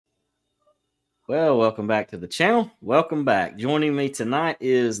Well, welcome back to the channel. Welcome back. Joining me tonight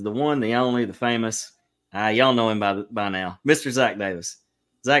is the one, the only, the famous. Y'all know him by now, Mr. Zach Davis.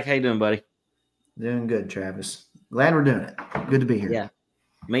 Zach, how you doing, buddy? Doing good, Travis. Glad we're doing it. Good to be here. Yeah,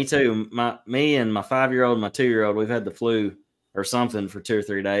 me too. Me and my 5-year-old, and my 2-year-old, we've had the flu or something for 2 or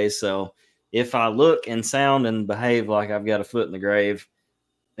 3 days. So if I look and sound and behave like I've got a foot in the grave,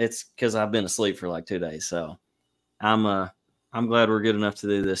 it's because I've been asleep for like 2 days. So I'm glad we're good enough to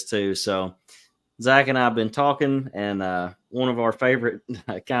do this too. So Zach and I have been talking, and one of our favorite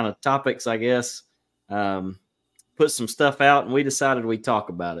kind of topics, I guess, put some stuff out, and we decided we'd talk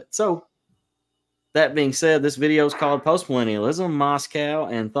about it. So that being said, this video is called Postmillennialism, Moscow,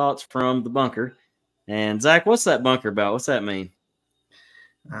 and Thoughts from the Bunker. And Zach, what's that bunker about? What's that mean?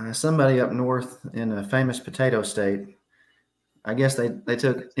 Somebody up north in a famous potato state, I guess they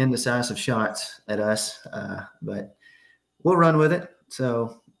took indecisive shots at us, but we'll run with it.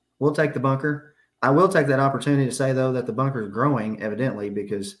 So we'll take the bunker. I will take that opportunity to say, though, that the bunker is growing, evidently,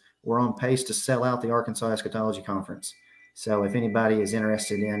 because we're on pace to sell out the Arkansas Eschatology Conference. So if anybody is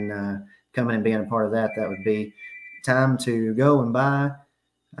interested in coming and being a part of that, that would be time to go and buy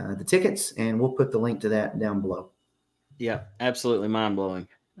the tickets, and we'll put the link to that down below. Yeah, absolutely mind-blowing.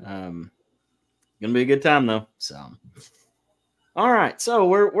 Gonna be a good time, though. So, all right. So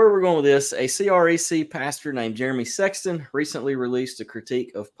where we're going with this, a CREC pastor named Jeremy Sexton recently released a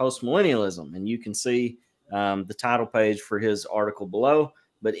critique of postmillennialism, and you can see the title page for his article below.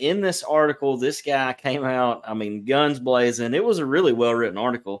 But in this article, this guy came out, I mean, guns blazing. It was a really well-written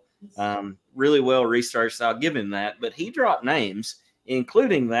article, really well-researched. I'll give him that. But he dropped names,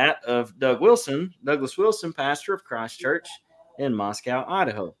 including that of Douglas Wilson, pastor of Christ Church in Moscow,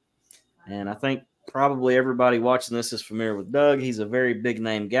 Idaho. And I think probably everybody watching this is familiar with Doug. He's a very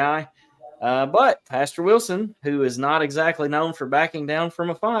big-name guy. But Pastor Wilson, who is not exactly known for backing down from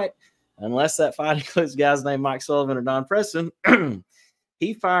a fight, unless that fight includes guys named Mike Sullivan or Don Preston,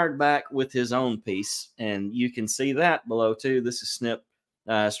 he fired back with his own piece, and you can see that below too. This is snipped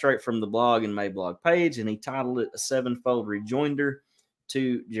straight from the blog and Mayblog page, and he titled it "A Sevenfold Rejoinder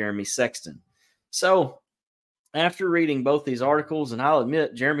to Jeremy Sexton." So after reading both these articles, and I'll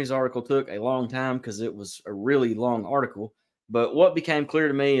admit Jeremy's article took a long time because it was a really long article, but what became clear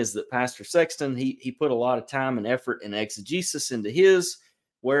to me is that Pastor Sexton, he put a lot of time and effort and exegesis into his,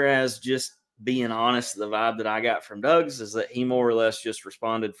 whereas just being honest, the vibe that I got from Doug's is that he more or less just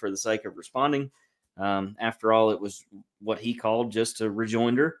responded for the sake of responding. After all, it was what he called just a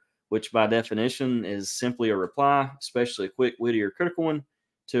rejoinder, which by definition is simply a reply, especially a quick, witty, or critical one,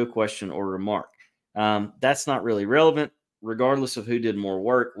 to a question or remark. That's not really relevant, regardless of who did more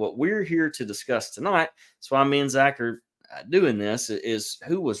work. What we're here to discuss tonight, that's why me and Zach are doing this, is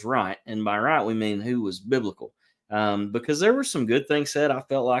who was right. And by right, we mean who was biblical. Because there were some good things said, I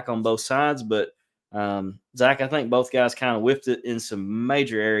felt like, on both sides. But Zach, I think both guys kind of whiffed it in some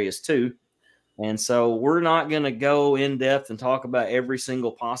major areas too. And so we're not going to go in depth and talk about every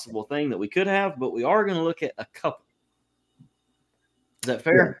single possible thing that we could have, but we are going to look at a couple. Is that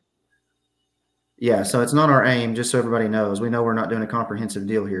fair? Yeah, so it's not our aim, just so everybody knows. We know we're not doing a comprehensive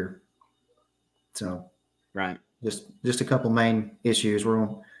deal here. So, right. Just a couple main issues.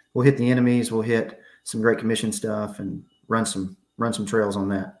 We'll hit the enemies, we'll hit some Great Commission stuff, and run some trails on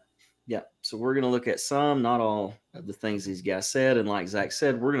that. Yeah, so we're going to look at some, not all, of the things these guys said. And like Zach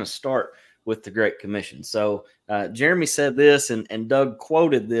said, we're going to start with the Great Commission. So Jeremy said this, and Doug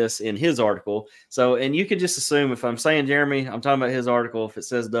quoted this in his article. So, and you can just assume if I'm saying Jeremy, I'm talking about his article. If it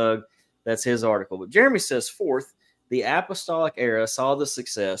says Doug, that's his article. But Jeremy says, fourth, the apostolic era saw the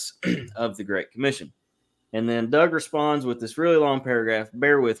success of the Great Commission. And then Doug responds with this really long paragraph.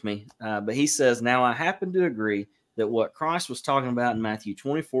 Bear with me. But he says, now I happen to agree that what Christ was talking about in Matthew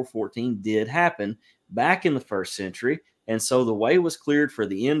 24:14 did happen back in the first century. And so the way was cleared for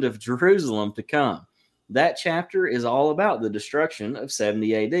the end of Jerusalem to come. That chapter is all about the destruction of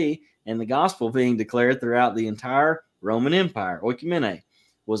 70 AD and the gospel being declared throughout the entire Roman Empire. Oikumene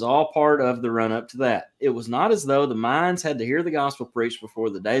was all part of the run-up to that. It was not as though the Mayans had to hear the gospel preached before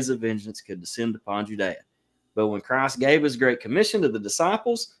the days of vengeance could descend upon Judea. But when Christ gave his great commission to the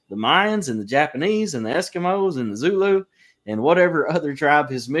disciples, the Mayans and the Japanese and the Eskimos and the Zulu and whatever other tribe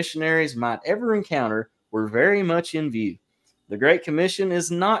his missionaries might ever encounter were very much in view. The Great Commission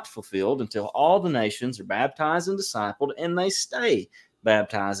is not fulfilled until all the nations are baptized and discipled, and they stay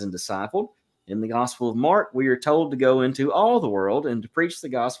baptized and discipled. In the Gospel of Mark, we are told to go into all the world and to preach the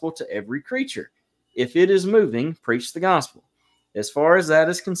gospel to every creature. If it is moving, preach the gospel. As far as that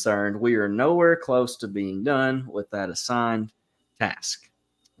is concerned, we are nowhere close to being done with that assigned task.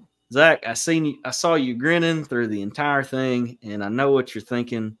 Zach, I saw you grinning through the entire thing, and I know what you're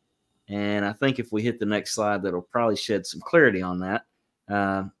thinking. And I think if we hit the next slide, that'll probably shed some clarity on that.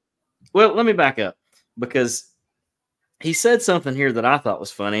 Well, let me back up, because he said something here that I thought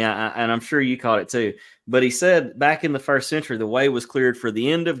was funny, and I'm sure you caught it too. But he said back in the 1st century, the way was cleared for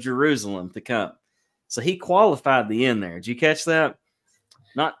the end of Jerusalem to come. So he qualified the end there. Did you catch that?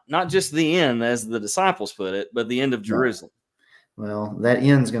 Not just the end, as the disciples put it, but the end of Jerusalem. Well, that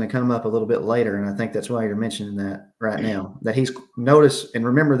end's going to come up a little bit later, and I think that's why you're mentioning that right now. That he's notice and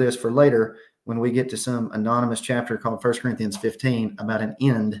remember this for later when we get to some anonymous chapter called 1 Corinthians 15 about an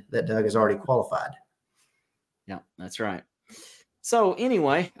end that Doug has already qualified. Yeah, that's right. So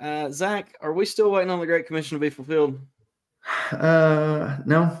anyway, Zach, are we still waiting on the Great Commission to be fulfilled?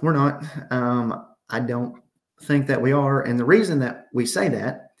 No, we're not. I don't think that we are. And the reason that we say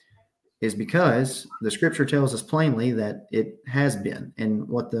that is because the scripture tells us plainly that it has been. And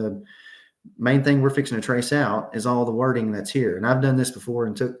what the main thing we're fixing to trace out is all the wording that's here. And I've done this before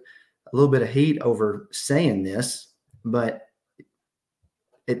and took a little bit of heat over saying this, but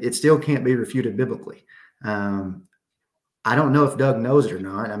it still can't be refuted biblically. I don't know if Doug knows it or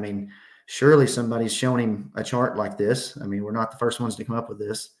not. I mean, surely somebody's shown him a chart like this. I mean, we're not the first ones to come up with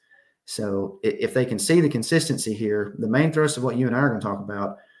this. So if they can see the consistency here, the main thrust of what you and I are going to talk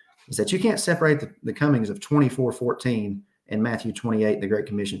about is that you can't separate the comings of 24:14 and Matthew 28, the Great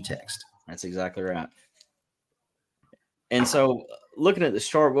Commission text. That's exactly right. And so looking at this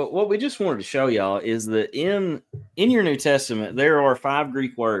chart, what we just wanted to show y'all is that in your New Testament, there are 5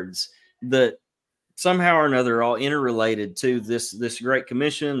 Greek words that somehow or another are all interrelated to this Great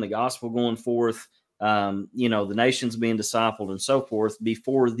Commission, the gospel going forth, the nations being discipled and so forth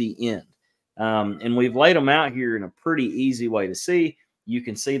before the end. And we've laid them out here in a pretty easy way to see. You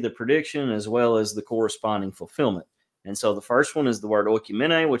can see the prediction as well as the corresponding fulfillment. And so the first one is the word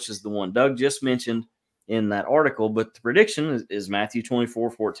oikumene, which is the one Doug just mentioned in that article. But the prediction is Matthew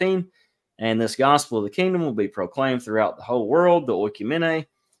 24:14. And this gospel of the kingdom will be proclaimed throughout the whole world, the oikumene,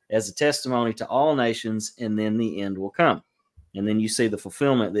 as a testimony to all nations, and then the end will come. And then you see the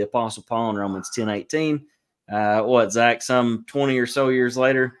fulfillment, the Apostle Paul in Romans 10:18. Zach, some 20 or so years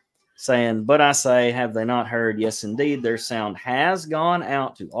later, saying, "But I say, have they not heard? Yes, indeed, their sound has gone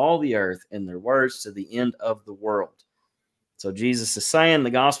out to all the earth, and their words to the end of the world." So Jesus is saying the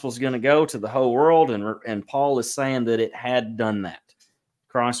gospel is going to go to the whole world, and Paul is saying that it had done that.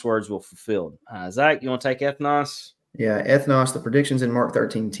 Christ's words will fulfilled. Zach, you want to take ethnos? Yeah, ethnos, the predictions in Mark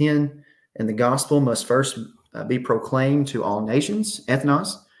 13:10, and the gospel must first be proclaimed to all nations,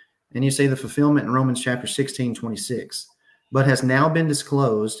 ethnos. And you see the fulfillment in Romans chapter 16:26. But has now been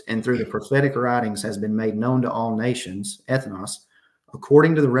disclosed and through the prophetic writings has been made known to all nations, ethnos,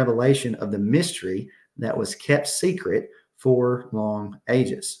 according to the revelation of the mystery that was kept secret for long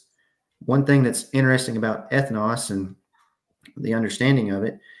ages. One thing that's interesting about ethnos and the understanding of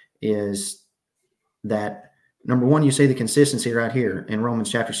it is that, number one, you see the consistency right here in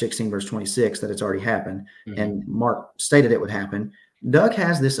Romans chapter 16, verse 26, that it's already happened. And Mark stated it would happen. Doug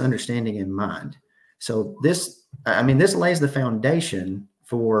has this understanding in mind. So this lays the foundation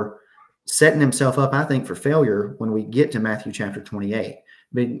for setting himself up, I think, for failure when we get to Matthew chapter 28.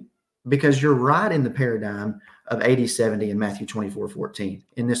 Because you're right in the paradigm of 80-70 in Matthew 24:14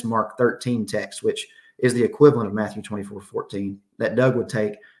 in this Mark 13 text, which is the equivalent of Matthew 24:14 that Doug would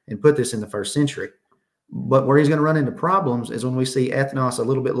take and put this in the 1st century. But where he's going to run into problems is when we see ethnos a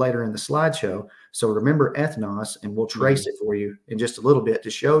little bit later in the slideshow. So remember ethnos, and we'll trace it for you in just a little bit to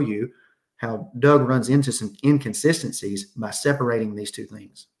show you how Doug runs into some inconsistencies by separating these two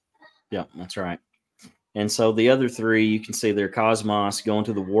things. Yeah, that's right. And so the other 3, you can see they're cosmos, going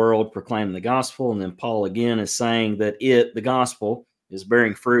to the world, proclaiming the gospel. And then Paul again is saying that the gospel, is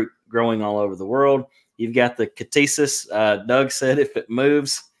bearing fruit, growing all over the world. You've got the catesis. Doug said if it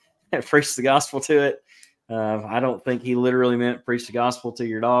moves, preach the gospel to it. I don't think he literally meant preach the gospel to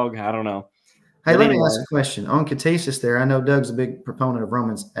your dog. I don't know. Hey, let me ask a question. On catesis there, I know Doug's a big proponent of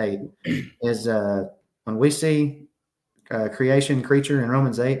Romans 8. Is when we see creature in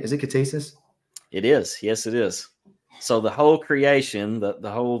Romans 8, is it catesis? It is. Yes, it is. So the whole creation,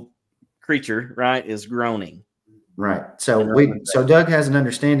 the whole creature, right, is groaning. Right. So Doug has an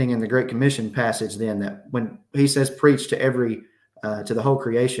understanding in the Great Commission passage then that when he says preach to to the whole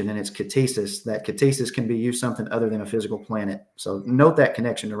creation, and it's catesis, that catesis can be used something other than a physical planet. So note that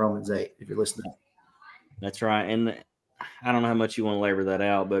connection to Romans 8 if you're listening. That's right. And I don't know how much you want to labor that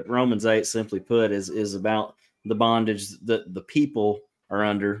out, but Romans 8, simply put, is about the bondage that the people are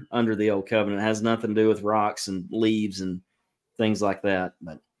under the old covenant. It has nothing to do with rocks and leaves and things like that.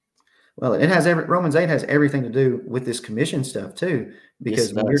 But well, Romans 8 has everything to do with this commission stuff too,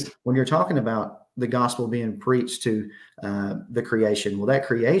 because when you're talking about the gospel being preached to the creation. Well, that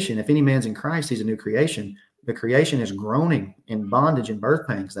creation, if any man's in Christ, he's a new creation. The creation is groaning in bondage and birth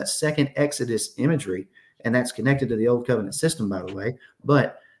pangs. That second Exodus imagery, and that's connected to the old covenant system, by the way.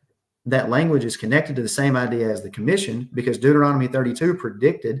 But that language is connected to the same idea as the commission, because Deuteronomy 32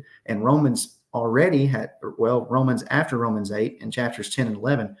 predicted, and Romans already had, well, Romans after Romans 8 in chapters 10 and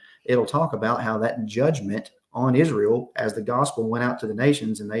 11, it'll talk about how that judgment on Israel as the gospel went out to the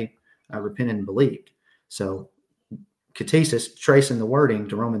nations and they repented and believed. So catesis, tracing the wording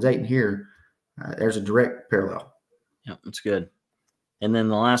to Romans 8 and here, there's a direct parallel. Yeah, that's good. And then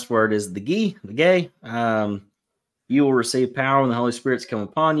the last word is the gay. You will receive power when the Holy Spirit's come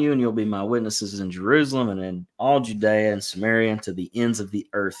upon you, and you'll be my witnesses in Jerusalem and in all Judea and Samaria and to the ends of the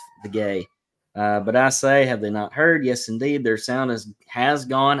earth, the gay. But I say, have they not heard? Yes, indeed, their sound has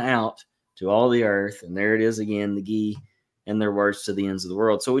gone out to all the earth. And there it is again, the gay, and their words to the ends of the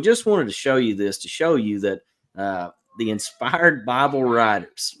world. So we just wanted to show you this, to show you that the inspired Bible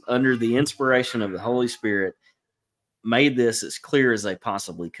writers, under the inspiration of the Holy Spirit, made this as clear as they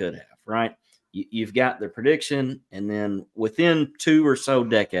possibly could have, right? You've got the prediction, and then within 2 or so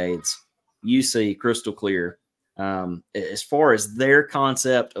decades, you see crystal clear as far as their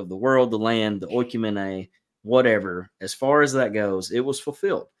concept of the world, the land, the oikumene, whatever, as far as that goes, it was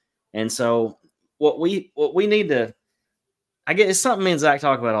fulfilled. And so what we need to, I guess it's something me and Zach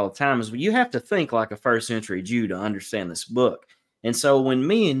talk about all the time, is you have to think like a first century Jew to understand this book. And so when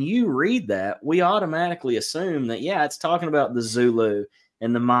me and you read that, we automatically assume that, yeah, it's talking about the Zulu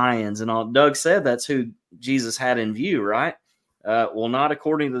and the Mayans and all. Doug said that's who Jesus had in view, right? Well, not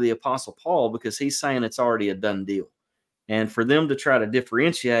according to the Apostle Paul, because he's saying it's already a done deal. And for them to try to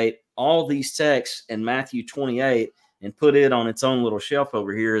differentiate all these texts in Matthew 28 and put it on its own little shelf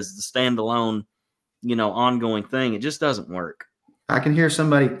over here as the standalone, ongoing thing, it just doesn't work. I can hear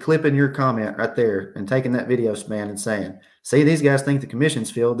somebody clipping your comment right there and taking that video span and saying, see, these guys think the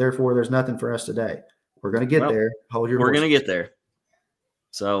commission's filled, therefore there's nothing for us today. We're going to get there. Hold your horses. We're going to get there.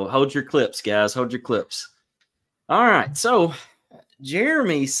 So hold your clips, guys. Hold your clips. All right. So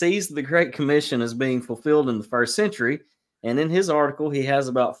Jeremy sees the Great Commission as being fulfilled in the first century. And in his article, he has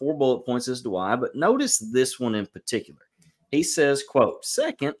about 4 bullet points as to why. But notice this one in particular. He says, quote,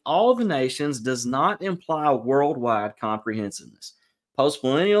 second, all the nations does not imply worldwide comprehensiveness.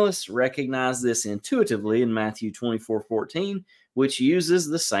 Postmillennialists recognize this intuitively in Matthew 24:14, which uses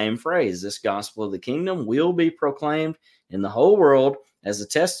the same phrase. This gospel of the kingdom will be proclaimed in the whole world as a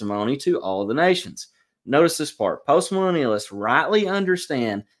testimony to all the nations. Notice this part. Postmillennialists rightly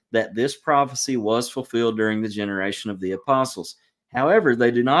understand that this prophecy was fulfilled during the generation of the apostles. However,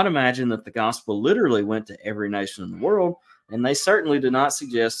 they do not imagine that the gospel literally went to every nation in the world, and they certainly do not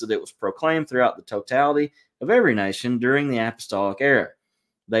suggest that it was proclaimed throughout the totality of every nation during the apostolic era.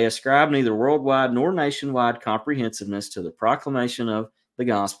 They ascribe neither worldwide nor nationwide comprehensiveness to the proclamation of the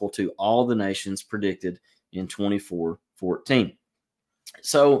gospel to all the nations predicted in 24:14.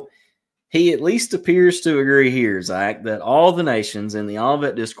 So he at least appears to agree here, Zach, that all the nations in the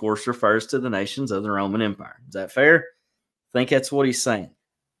Olivet Discourse refers to the nations of the Roman Empire. Is that fair? I think that's what he's saying.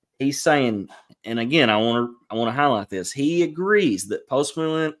 He's saying, and again, I want to highlight this. He agrees that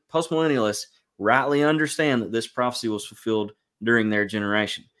postmillennialists rightly understand that this prophecy was fulfilled during their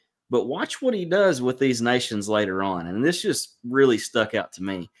generation. But watch what he does with these nations later on. And this just really stuck out to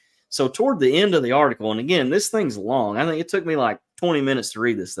me. So toward the end of the article, and again, this thing's long. I think it took me like 20 minutes to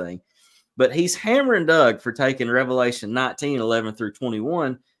read this thing. But he's hammering Doug for taking Revelation 19:11 through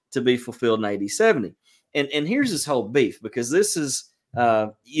 21 to be fulfilled in AD 70. And here's his whole beef, because this is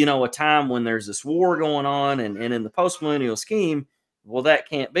a time when there's this war going on, and in the postmillennial scheme, well, that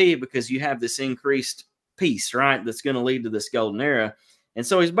can't be, because you have this increased peace, right, that's going to lead to this golden era. And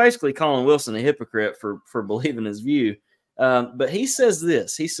so he's basically calling Wilson a hypocrite for believing his view. But he says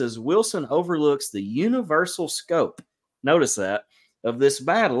this. He says, Wilson overlooks the universal scope, notice that, of this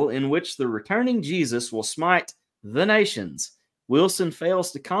battle in which the returning Jesus will smite the nations. Wilson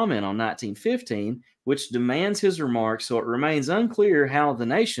fails to comment on 1915, which demands his remarks, so it remains unclear how the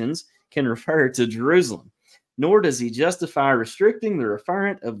nations can refer to Jerusalem. Nor does he justify restricting the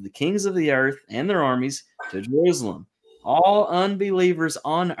referent of the kings of the earth and their armies to Jerusalem. All unbelievers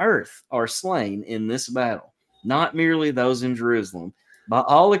on earth are slain in this battle, not merely those in Jerusalem. By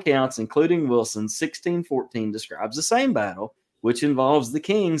all accounts, including Wilson, 16:14 describes the same battle, which involves the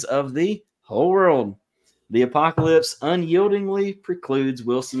kings of the whole world. The apocalypse unyieldingly precludes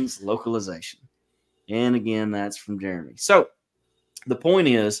Wilson's localization. And again, that's from Jeremy. So the point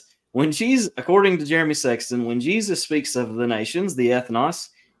is, when Jesus, according to Jeremy Sexton, when Jesus speaks of the nations, the ethnos,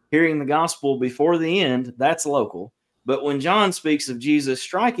 hearing the gospel before the end, that's local. But when John speaks of Jesus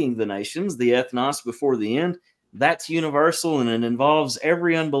striking the nations, the ethnos, before the end, that's universal and it involves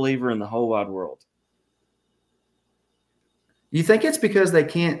every unbeliever in the whole wide world. You think it's because they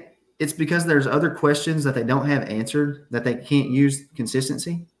can't, it's because there's other questions that they don't have answered that they can't use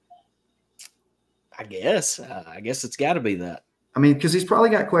consistency? I guess it's got to be that. I mean, because he's probably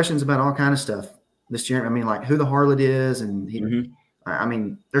got questions about all kind of stuff. This year, I mean, like who the harlot is, and I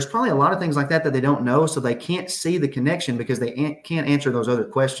mean, there's probably a lot of things like that they don't know, so they can't see the connection because they can't answer those other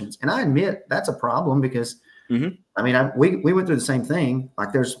questions. And I admit that's a problem because, I mean, we went through the same thing.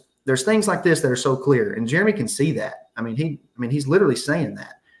 Like there's things like this that are so clear, and Jeremy can see that. I mean, he's literally saying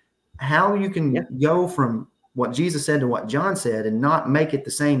that. How you can go from what Jesus said to what John said and not make it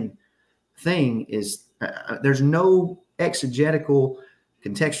the same thing is there's no exegetical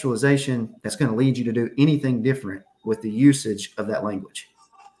contextualization that's going to lead you to do anything different with the usage of that language.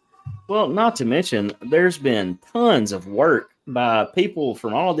 Well, not to mention, there's been tons of work by people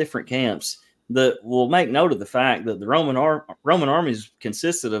from all different camps that will make note of the fact that the Roman armies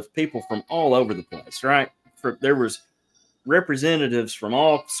consisted of people from all over the place, right? There was representatives from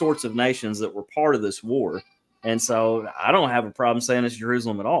all sorts of nations that were part of this war. And so I don't have a problem saying it's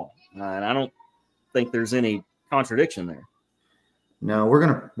Jerusalem at all. And I don't think there's any contradiction there. No,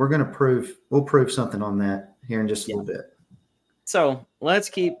 we'll prove something on that here in just a little bit. So let's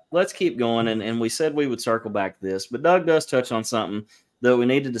keep going. And we said we would circle back to this, but Doug does touch on something that we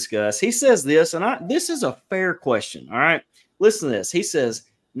need to discuss. He says this, and this is a fair question. All right, listen to this. He says,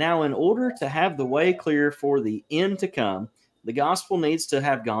 now in order to have the way clear for the end to come, the gospel needs to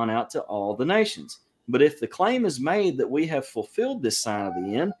have gone out to all the nations. But if the claim is made that we have fulfilled this sign of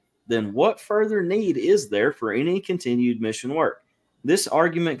the end, then what further need is there for any continued mission work? This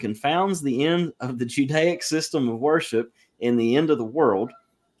argument confounds the end of the Judaic system of worship and the end of the world.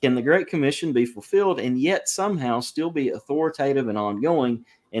 Can the Great Commission be fulfilled and yet somehow still be authoritative and ongoing?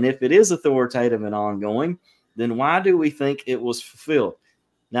 And if it is authoritative and ongoing, then why do we think it was fulfilled?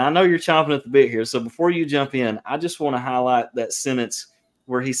 Now, I know you're chomping at the bit here, so before you jump in, I just want to highlight that sentence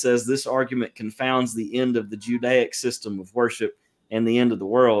where he says this argument confounds the end of the Judaic system of worship and the end of the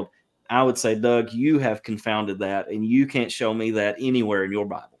world. I would say, Doug, you have confounded that, and you can't show me that anywhere in your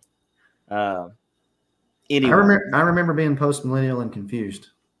Bible. Anyway. I remember being post-millennial and confused.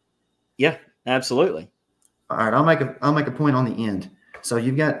 Yeah, absolutely. All right, I'll make a point on the end. So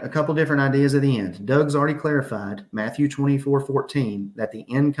you've got a couple different ideas of the end. Doug's already clarified, Matthew 24:14, that the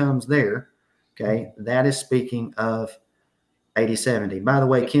end comes there. Okay, that is speaking of 80-70. By the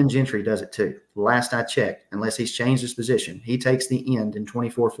way, Ken Gentry does it too. Last I checked, unless he's changed his position, he takes the end in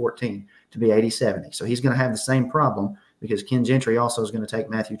 24:14 to be 80-70. So he's going to have the same problem because Ken Gentry also is going to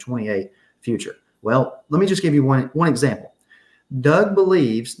take Matthew 28 future. Well, let me just give you one example. Doug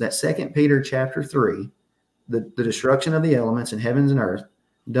believes that 2 Peter chapter 3, the destruction of the elements in heavens and earth,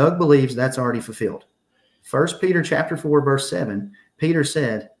 Doug believes that's already fulfilled. 1 Peter chapter 4, verse 7, Peter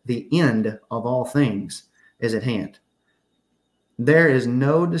said, the end of all things is at hand. There is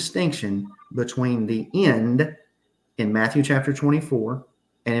no distinction between the end in Matthew chapter 24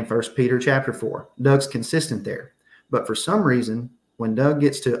 and in 1 Peter chapter 4. Doug's consistent there. But for some reason, when Doug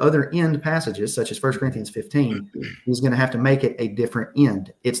gets to other end passages, such as 1 Corinthians 15, he's going to have to make it a different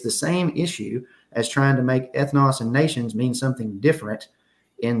end. It's the same issue as trying to make ethnos and nations mean something different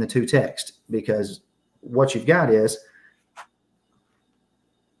in the two texts, because what you've got is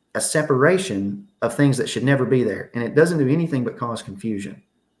a separation of things that should never be there, and it doesn't do anything but cause confusion.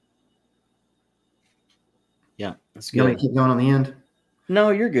 Yeah, that's good. You want me to keep going on the end? No,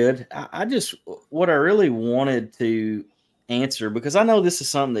 you're good. What I really wanted to answer, because I know this is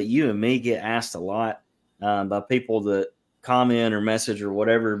something that you and me get asked a lot by people that comment or message or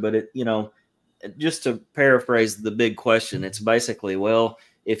whatever, but just to paraphrase the big question, it's basically, well,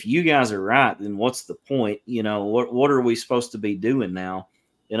 if you guys are right, then what's the point? What are we supposed to be doing now?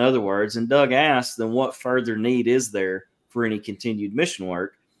 In other words, and Doug asked, then what further need is there for any continued mission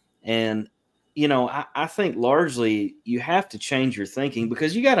work? And, I think largely you have to change your thinking,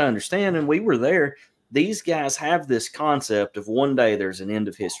 because you got to understand, and we were there, these guys have this concept of one day there's an end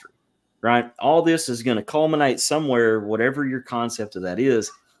of history, right? All this is going to culminate somewhere, whatever your concept of that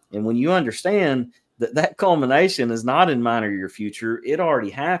is. And when you understand that culmination is not in mind or your future, it already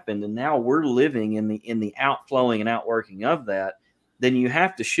happened, and now we're living in the outflowing and outworking of that, then you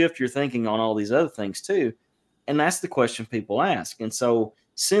have to shift your thinking on all these other things too. And that's the question people ask. And so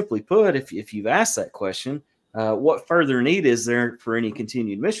simply put, if you've asked that question, what further need is there for any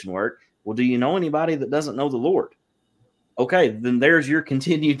continued mission work? Well, do you know anybody that doesn't know the Lord? Okay, then there's your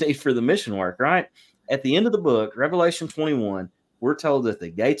continued need for the mission work, right? At the end of the book, Revelation 21, we're told that the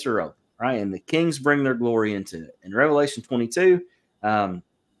gates are open, right? And the kings bring their glory into it. In Revelation 22, that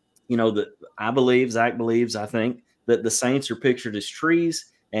Zach believes, I think, that the saints are pictured as trees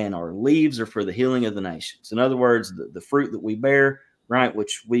and our leaves are for the healing of the nations. In other words, the fruit that we bear, right,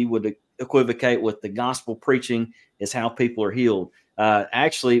 which we would equivocate with the gospel preaching, is how people are healed.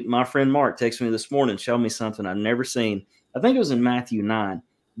 Actually, my friend Mark texted me this morning, showed me something I've never seen. I think it was in Matthew 9,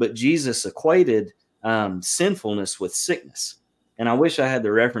 but Jesus equated sinfulness with sickness. And I wish I had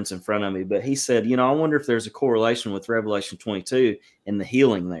the reference in front of me, but he said, I wonder if there's a correlation with Revelation 22 and the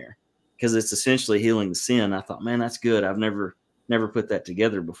healing there, because it's essentially healing the sin. I thought, man, that's good. I've never put that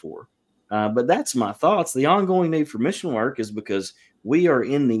together before. But that's my thoughts. The ongoing need for mission work is because we are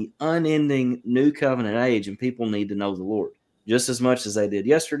in the unending new covenant age, and people need to know the Lord just as much as they did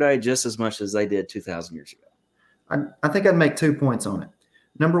yesterday, just as much as they did 2,000 years ago. I think I'd make 2 points on it.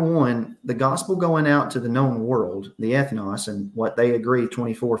 Number one, the gospel going out to the known world, the ethnos, and what they agree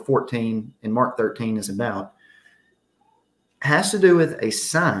 24:14 and Mark 13 is about, has to do with a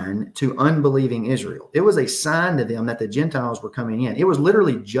sign to unbelieving Israel. It was a sign to them that the Gentiles were coming in. It was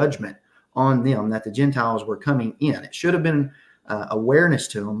literally judgment on them that the Gentiles were coming in. It should have been awareness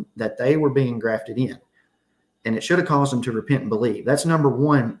to them that they were being grafted in. And it should have caused them to repent and believe. That's number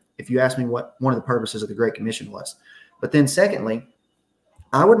one, if you ask me what one of the purposes of the Great Commission was. But then secondly,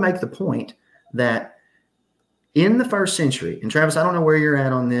 I would make the point that in the first century, and Travis, I don't know where you're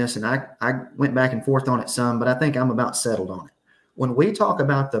at on this, and I went back and forth on it some, but I think I'm about settled on it. When we talk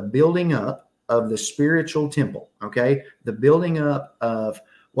about the building up of the spiritual temple, okay, the building up of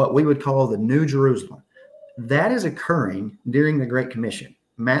what we would call the New Jerusalem, that is occurring during the Great Commission.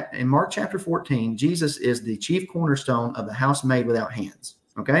 In Mark chapter 14, Jesus is the chief cornerstone of the house made without hands,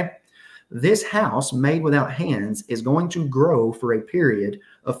 okay? This house made without hands is going to grow for a period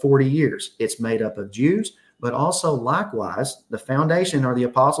of 40 years. It's made up of Jews, but also likewise, the foundation are the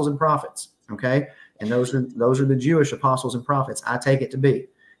apostles and prophets, okay? And those are the Jewish apostles and prophets, I take it to be.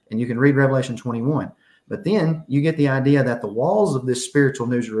 And you can read Revelation 21. But then you get the idea that the walls of this spiritual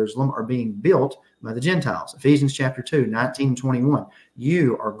New Jerusalem are being built by the Gentiles. Ephesians chapter 2, 19 and 21.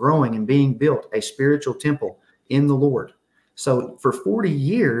 You are growing and being built a spiritual temple in the Lord. So for 40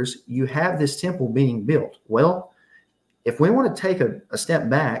 years, you have this temple being built. Well, if we want to take a step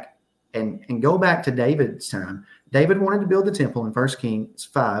back and go back to David's time, David wanted to build the temple in 1 Kings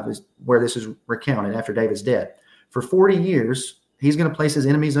 5, is where this is recounted after David's dead. For 40 years, he's going to place his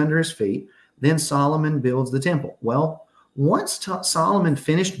enemies under his feet. Then Solomon builds the temple. Well, once Solomon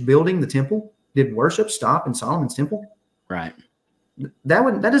finished building the temple, did worship stop in Solomon's temple? Right.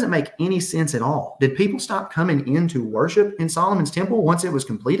 That doesn't make any sense at all. Did people stop coming in to worship in Solomon's temple once it was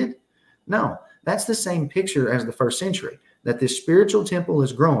completed? No, that's the same picture as the first century, that this spiritual temple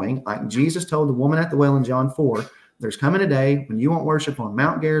is growing, like Jesus told the woman at the well in John 4, there's coming a day when you won't worship on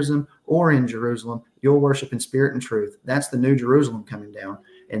Mount Gerizim or in Jerusalem. You'll worship in spirit and truth. That's the New Jerusalem coming down.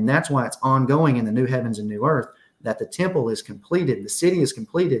 And that's why it's ongoing in the new heavens and new earth, that the temple is completed, the city is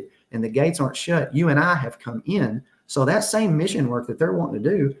completed, and the gates aren't shut. You and I have come in. So that same mission work that they're wanting to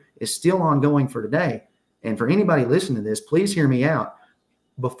do is still ongoing for today. And for anybody listening to this, please hear me out.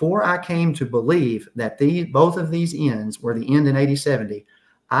 Before I came to believe that both of these ends were the end in AD 70,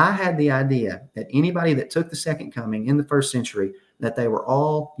 I had the idea that anybody that took the second coming in the first century, that they were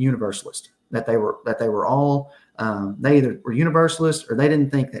all universalist, that they were all they either were universalists or they didn't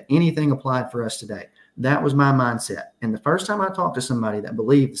think that anything applied for us today. That was my mindset. And the first time I talked to somebody that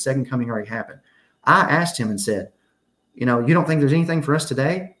believed the second coming already happened, I asked him and said, you don't think there's anything for us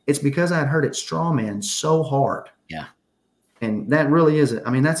today? It's because I had heard it straw man so hard. Yeah. And that really is,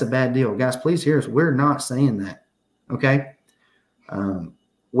 that's a bad deal. Guys, please hear us. We're not saying that. Okay.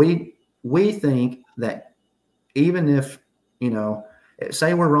 We think that even if,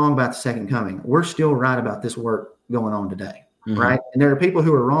 say we're wrong about the second coming, we're still right about this work going on today. Mm-hmm. Right. And there are people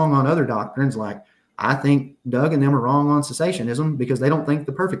who are wrong on other doctrines. Like I think Doug and them are wrong on cessationism because they don't think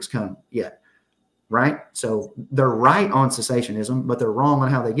the perfect's come yet. Right. So they're right on cessationism, but they're wrong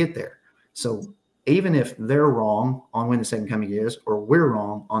on how they get there. So even if they're wrong on when the second coming is, or we're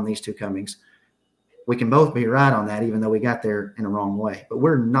wrong on these two comings, we can both be right on that, even though we got there in a wrong way. But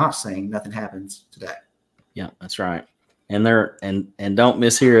we're not saying nothing happens today. Yeah, that's right. And and don't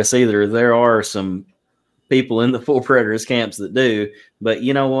mishear us either. There are some people in the full preterist camps that do, but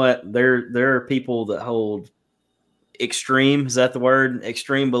you know what? There are people that hold extreme, is that the word?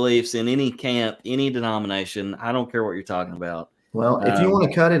 Extreme beliefs in any camp, any denomination. I don't care what you're talking about. Well, if you want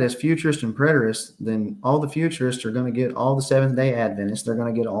to cut it as futurist and preterist, then all the futurists are going to get all the Seventh-day Adventists. They're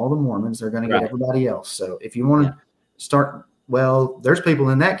going to get all the Mormons. They're going to get everybody else. So if you want to start, well, there's people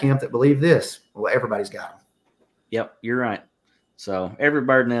in that camp that believe this. Well, everybody's got them. Yep, you're right. So every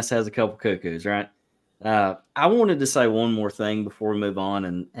bird nest has a couple cuckoos, right? I wanted to say one more thing before we move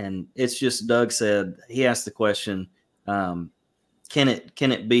on, and it's just Doug said he asked the question, can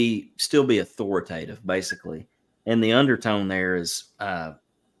it be still be authoritative, basically? And the undertone there is,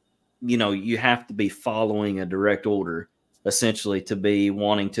 you have to be following a direct order, essentially, to be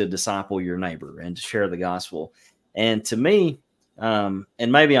wanting to disciple your neighbor and to share the gospel. And to me, and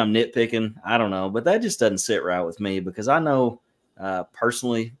maybe I'm nitpicking, I don't know, but that just doesn't sit right with me, because I know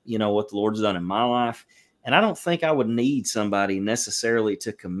personally, what the Lord's done in my life. And I don't think I would need somebody necessarily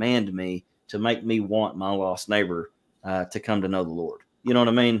to command me to make me want my lost neighbor to come to know the Lord. You know what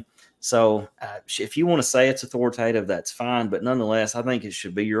I mean? So if you want to say it's authoritative, that's fine. But nonetheless, I think it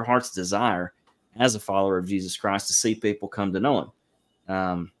should be your heart's desire as a follower of Jesus Christ to see people come to know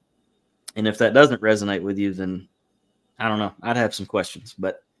him. And if that doesn't resonate with you, then I don't know. I'd have some questions.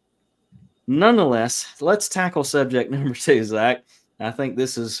 But nonetheless, let's tackle subject number 2, Zach. I think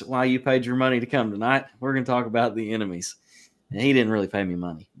this is why you paid your money to come tonight. We're going to talk about the enemies. And he didn't really pay me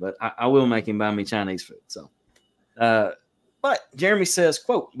money, but I will make him buy me Chinese food. So, but Jeremy says,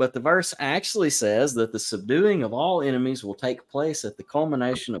 quote, but the verse actually says that the subduing of all enemies will take place at the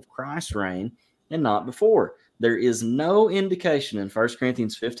culmination of Christ's reign and not before. There is no indication in 1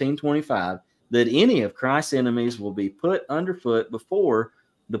 Corinthians 15:25 that any of Christ's enemies will be put underfoot before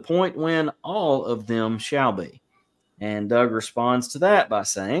the point when all of them shall be. And Doug responds to that by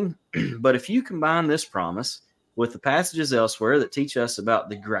saying, but if you combine this promise with the passages elsewhere that teach us about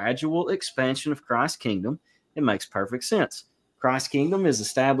the gradual expansion of Christ's kingdom, it makes perfect sense. Christ's kingdom is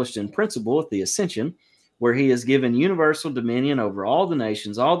established in principle at the ascension, where he is given universal dominion over all the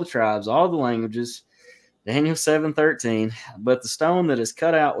nations, all the tribes, all the languages. Daniel 7:13. But the stone that is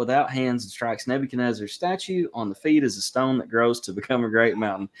cut out without hands and strikes Nebuchadnezzar's statue on the feet is a stone that grows to become a great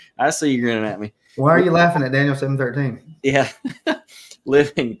mountain. I see you grinning at me. Why are you laughing at Daniel 7:13? Yeah.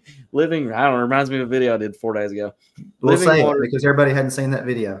 living. I don't know. Reminds me of a video I did 4 days ago. We'll say it because everybody hadn't seen that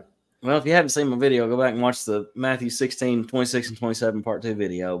video. Well, if you haven't seen my video, go back and watch the Matthew 16, 26, and 27 part 2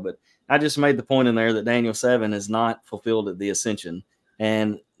 video. But I just made the point in there that Daniel 7 is not fulfilled at the ascension.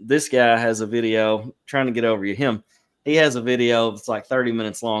 And this guy has a video trying to get over you. He has a video that's like 30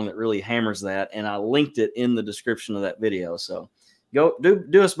 minutes long that really hammers that. And I linked it in the description of that video. So go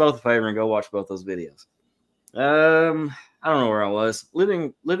do us both a favor and go watch both those videos. I don't know where I was.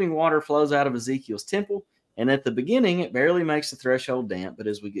 Living water flows out of Ezekiel's temple. And at the beginning, it barely makes the threshold damp. But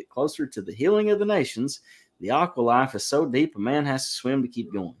as we get closer to the healing of the nations, the aqua life is so deep, a man has to swim to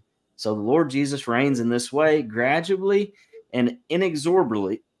keep going. So the Lord Jesus reigns in this way, gradually and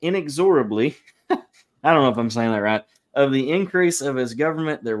inexorably, I don't know if I'm saying that right, of the increase of his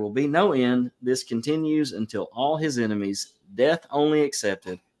government, there will be no end. This continues until all his enemies, death only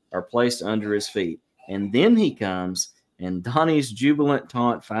excepted, are placed under his feet. And then he comes, and Donnie's jubilant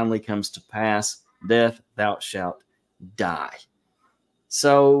taunt finally comes to pass. Death, thou shalt die.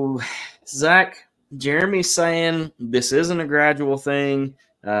 So, Zach, Jeremy's saying this isn't a gradual thing.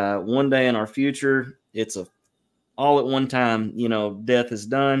 One day in our future, it's all at one time, death is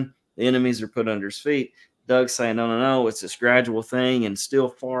done. The enemies are put under his feet. Doug's saying, no, it's this gradual thing, and still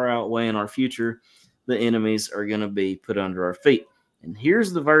far outweigh in our future, the enemies are going to be put under our feet. And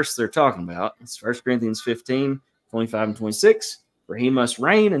here's the verse they're talking about. It's 1 Corinthians 15:25 and 26. For he must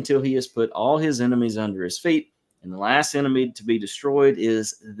reign until he has put all his enemies under his feet. And the last enemy to be destroyed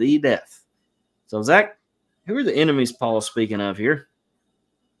is the death. So, Zach, who are the enemies Paul's speaking of here?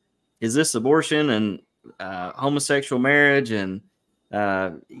 Is this abortion and homosexual marriage and,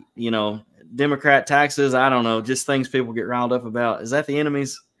 Democrat taxes? I don't know, just things people get riled up about. Is that the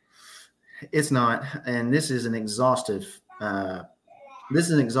enemies? It's not. And this is an exhaustive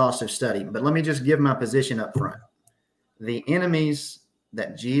study. But let me just give my position up front. The enemies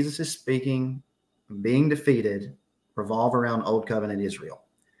that Jesus is speaking, being defeated, revolve around Old Covenant Israel.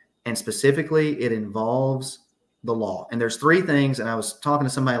 And specifically, it involves the law. And there's 3 things, and I was talking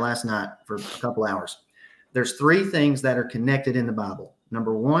to somebody last night for a couple hours. There's 3 things that are connected in the Bible.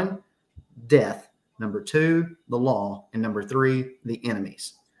 Number 1, death. Number 2, the law. And number 3, the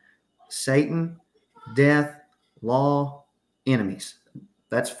enemies. Satan, death, law, enemies.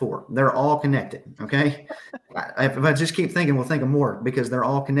 That's 4. They're all connected, okay? If I just keep thinking, we'll think of more because they're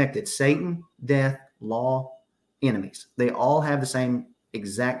all connected. Satan, death, law, enemies. They all have the same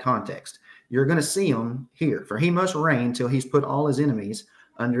exact context. You're going to see them here. For he must reign till he's put all his enemies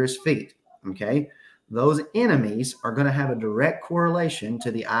under his feet, okay? Those enemies are going to have a direct correlation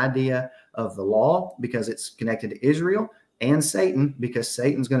to the idea of the law because it's connected to Israel, and Satan because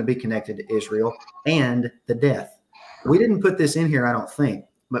Satan's going to be connected to Israel, and the death. We didn't put this in here, I don't think.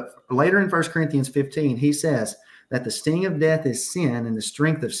 But later in 1 Corinthians 15, he says that the sting of death is sin, and the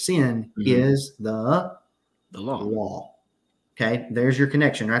strength of sin is the law. Okay, there's your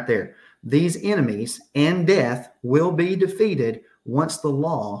connection right there. These enemies and death will be defeated once the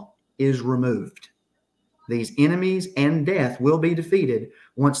law is removed. These enemies and death will be defeated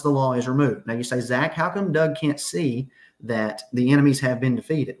once the law is removed. Now you say, Zach, how come Doug can't see that the enemies have been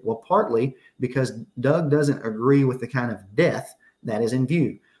defeated? Well, partly because Doug doesn't agree with the kind of death that is in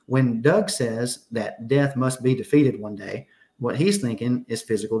view. When Doug says that death must be defeated one day, what he's thinking is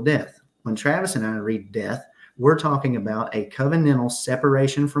physical death. When Travis and I read death, we're talking about a covenantal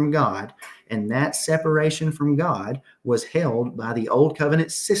separation from God, and that separation from God was held by the old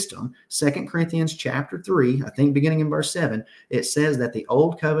covenant system. 2 Corinthians chapter 3, I think beginning in verse 7, it says that the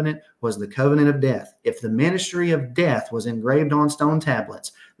old covenant was the covenant of death. If the ministry of death was engraved on stone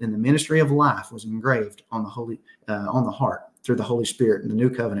tablets, then the ministry of life was engraved on the heart through the Holy Spirit and the new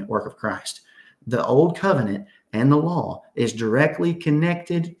covenant work of Christ. The old covenant and the law is directly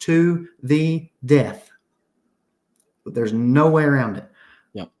connected to the death. There's no way around it.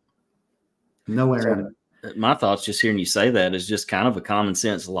 Yep. No way around it. My thoughts just hearing you say that is just kind of a common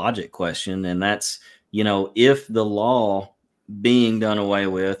sense logic question. And that's, if the law being done away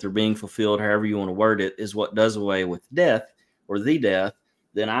with or being fulfilled, however you want to word it, is what does away with death or the death,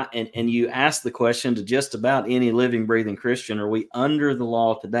 then and you ask the question to just about any living, breathing Christian, are we under the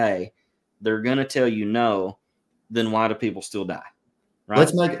law today? They're going to tell you no. Then why do people still die? Right?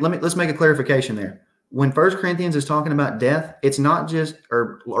 Let's make a clarification there. When 1 Corinthians is talking about death, it's not just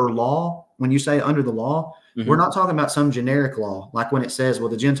or law. When you say under the law, we're not talking about some generic law, like when it says, well,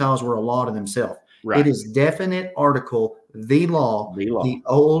 the Gentiles were a law to themselves. Right. It is definite article, the law, the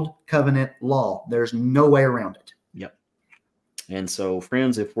old covenant law. There's no way around it. Yep. And so,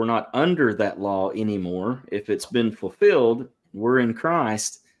 friends, if we're not under that law anymore, if it's been fulfilled, we're in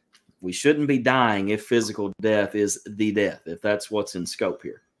Christ, we shouldn't be dying if physical death is the death, if that's what's in scope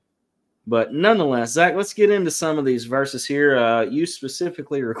here. But nonetheless, Zach, let's get into some of these verses here. You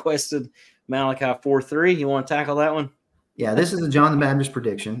specifically requested Malachi 4:3. You want to tackle that one? Yeah, this is a John the Baptist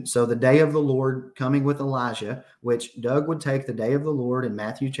prediction. So the day of the Lord coming with Elijah, which Doug would take the day of the Lord in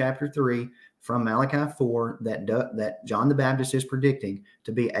Matthew chapter 3 from Malachi 4 that John the Baptist is predicting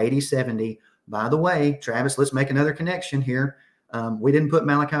to be 80, 70. By the way, Travis, let's make another connection here. We didn't put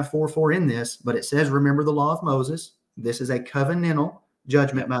Malachi 4:4 in this, but it says, remember the law of Moses. This is a covenantal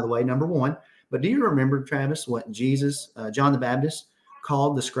judgment, by the way, number one. But do you remember, Travis, what John the Baptist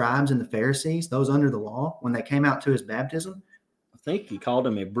called the scribes and the Pharisees, those under the law, when they came out to his baptism? I think he called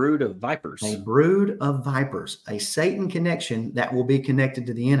them a brood of vipers. A brood of vipers, a Satan connection that will be connected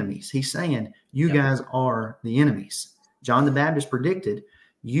to the enemies. He's saying, you guys are the enemies. John the Baptist predicted,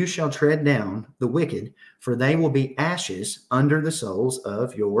 you shall tread down the wicked, for they will be ashes under the soles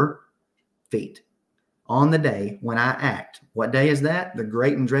of your feet. On the day when I act. What day is that? The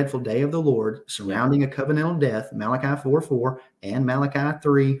great and dreadful day of the Lord, surrounding a covenantal death, Malachi 4:4 and Malachi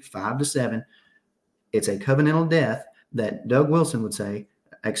 3:5-7. It's a covenantal death that Doug Wilson would say,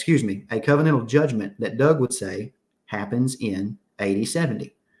 a covenantal judgment that Doug would say happens in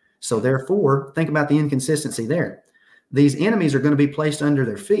 80-70. So therefore, think about the inconsistency there. These enemies are going to be placed under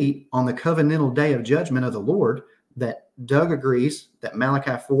their feet on the covenantal day of judgment of the Lord that Doug agrees that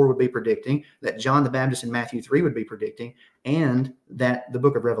Malachi 4 would be predicting, that John the Baptist in Matthew 3 would be predicting, and that the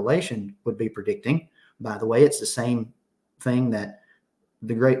book of Revelation would be predicting. By the way, it's the same thing that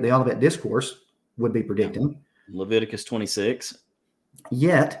the Olivet Discourse would be predicting. Leviticus 26.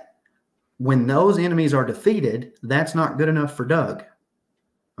 Yet, when those enemies are defeated, that's not good enough for Doug.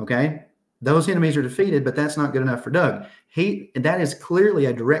 Okay? Those enemies are defeated, but that's not good enough for Doug. That is clearly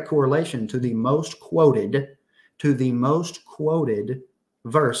a direct correlation to the most quoted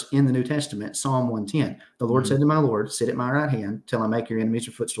verse in the New Testament, Psalm 110. The Lord said to my Lord, sit at my right hand till I make your enemies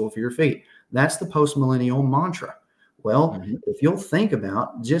a footstool for your feet. That's the postmillennial mantra. Well, if you'll think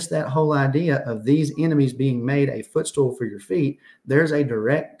about just that whole idea of these enemies being made a footstool for your feet, there's a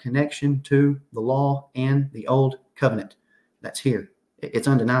direct connection to the law and the old covenant. That's here. It's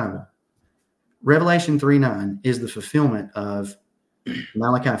undeniable. Revelation 3:9 is the fulfillment of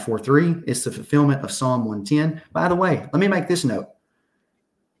Malachi 4:3. It's the fulfillment of Psalm 110. By the way, let me make this note.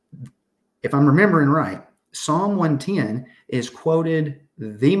 If I'm remembering right, Psalm 110 is quoted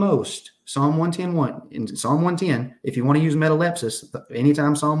the most. Psalm 110, in Psalm 110, if you want to use metalepsis,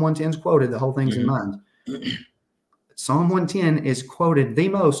 anytime Psalm 110 is quoted, the whole thing's in mind. Psalm 110 is quoted the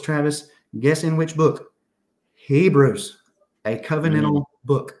most, Travis. Guess in which book? Hebrews, a covenantal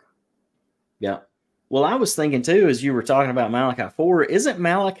book. Yeah. Well, I was thinking too, as you were talking about Malachi 4, isn't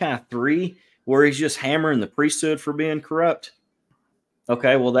Malachi 3 where he's just hammering the priesthood for being corrupt?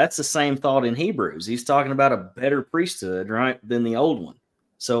 Okay, well, that's the same thought in Hebrews. He's talking about a better priesthood, right, than the old one.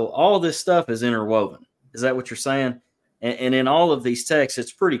 So all this stuff is interwoven. Is that what you're saying? And in all of these texts,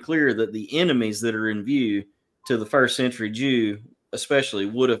 it's pretty clear that the enemies that are in view to the first century Jew, especially,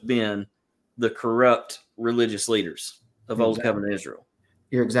 would have been the corrupt religious leaders of Old Covenant Israel.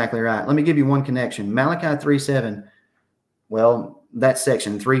 You're exactly right. Let me give you one connection. Malachi 3:7. Well, that's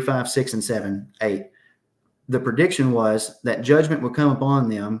section 3, 5, 6, and 7, 8. The prediction was that judgment would come upon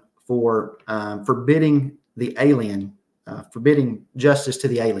them for forbidding the alien, forbidding justice to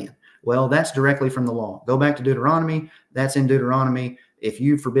the alien. Well, that's directly from the law. Go back to Deuteronomy. That's in Deuteronomy. If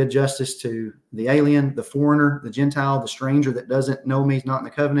you forbid justice to the alien, the foreigner, the Gentile, the stranger that doesn't know me, is not in the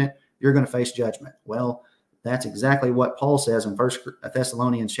covenant, you're going to face judgment. Well, that's exactly what Paul says in 1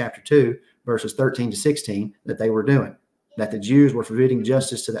 Thessalonians chapter 2, verses 13 to 16, that they were doing, that the Jews were forbidding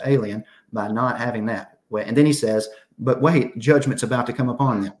justice to the alien by not having that. And then he says, but wait, judgment's about to come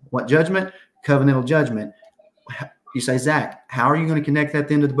upon them. What judgment? Covenantal judgment. You say, Zach, how are you going to connect that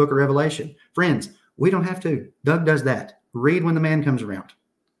then to the book of Revelation? Friends, we don't have to. Doug does that. Read when the man comes around.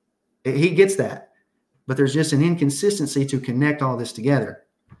 He gets that. But there's just an inconsistency to connect all this together.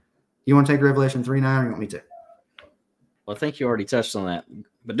 You want to take Revelation 3:9 or you want me to? Well, I think you already touched on that,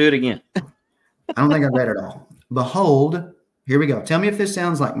 but do it again. I don't think I read it all. Behold, here we go. Tell me if this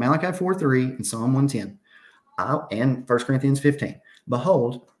sounds like Malachi 4:3 and Psalm 110 and 1 Corinthians 15.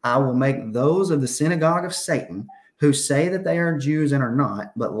 Behold, I will make those of the synagogue of Satan who say that they are Jews and are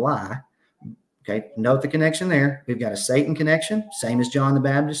not, but lie. Okay, note the connection there. We've got a Satan connection, same as John the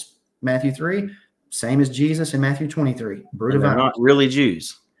Baptist, Matthew 3, same as Jesus in Matthew 23. They're not really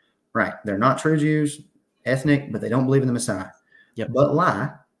Jews. Right. They're not true Jews, ethnic, but they don't believe in the Messiah. Yep. But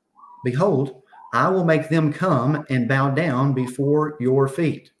lie. Behold, I will make them come and bow down before your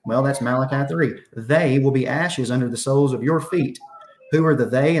feet. Well, that's Malachi 3. They will be ashes under the soles of your feet. Who are the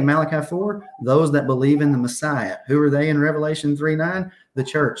they in Malachi 4? Those that believe in the Messiah. Who are they in Revelation 3:9? The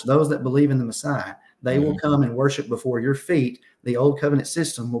church, those that believe in the Messiah. They will come and worship before your feet. The old covenant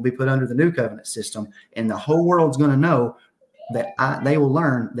system will be put under the new covenant system. And the whole world's going to know that they will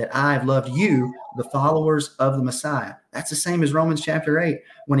learn that I've loved you, the followers of the Messiah. That's the same as Romans chapter 8,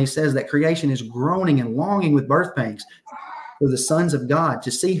 when he says that creation is groaning and longing with birth pangs for the sons of God,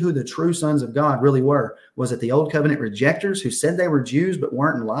 to see who the true sons of God really were. Was it the old covenant rejectors who said they were Jews but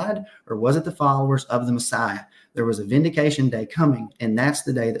weren't and lied? Or was it the followers of the Messiah? There was a vindication day coming, and that's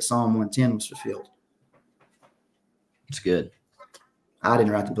the day that Psalm 110 was fulfilled. It's good. I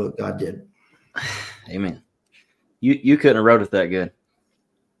didn't write the book. God did. Amen. You couldn't have wrote it that good.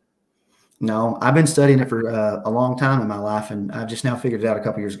 No, I've been studying it for a long time in my life, and I've just now figured it out a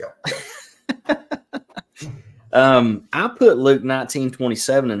couple years ago. I put Luke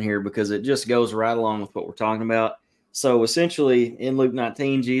 19:27 in here because it just goes right along with what we're talking about. So essentially in Luke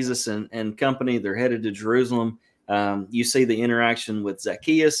 19, Jesus and company, they're headed to Jerusalem. You see the interaction with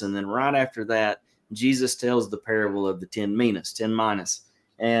Zacchaeus. And then right after that, Jesus tells the parable of the 10 minas.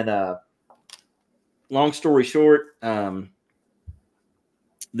 And long story short, there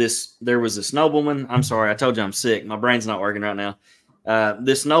was this nobleman. I'm sorry, I told you I'm sick. My brain's not working right now.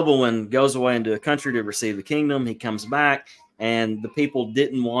 This nobleman goes away into a country to receive the kingdom. He comes back, and the people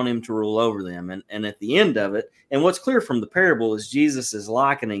didn't want him to rule over them. And at the end of it, and what's clear from the parable is Jesus is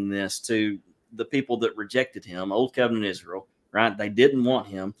likening this to the people that rejected him, Old Covenant Israel, right? They didn't want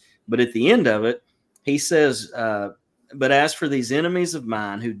him. But at the end of it, he says, but as for these enemies of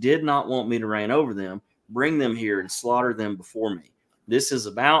mine who did not want me to reign over them, bring them here and slaughter them before me. This is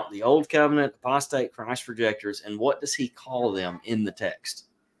about the old covenant, apostate, Christ rejectors. And what does he call them in the text?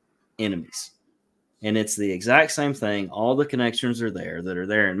 Enemies. And it's the exact same thing. All the connections are there that are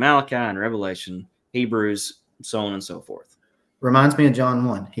there in Malachi and Revelation, Hebrews, so on and so forth. Reminds me of John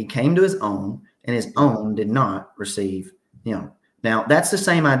 1. He came to his own, and his own did not receive him. Now, that's the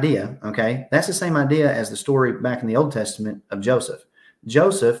same idea, okay? That's the same idea as the story back in the Old Testament of Joseph.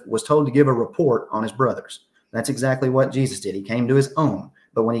 Joseph was told to give a report on his brothers. That's exactly what Jesus did. He came to his own.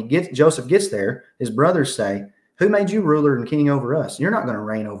 But when Joseph gets there, his brothers say, who made you ruler and king over us? You're not going to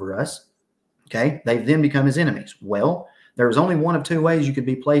reign over us. Okay? They then become his enemies. Well, there was only one of two ways you could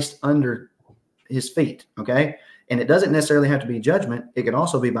be placed under his feet. Okay? And it doesn't necessarily have to be judgment. It could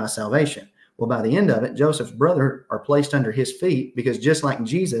also be by salvation. Well, by the end of it, Joseph's brother are placed under his feet because just like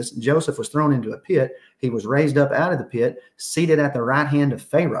Jesus, Joseph was thrown into a pit. He was raised up out of the pit, seated at the right hand of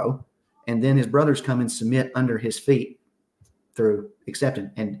Pharaoh. And then his brothers come and submit under his feet through accepting,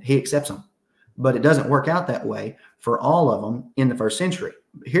 and he accepts them. But it doesn't work out that way for all of them in the first century.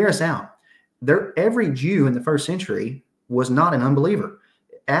 Hear us out. Every Jew in the first century was not an unbeliever.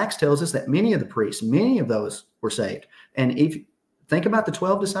 Acts tells us that many of the priests, many of those were saved. And if think about the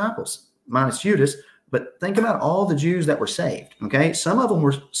 12 disciples, minus Judas, but think about all the Jews that were saved. Okay. Some of them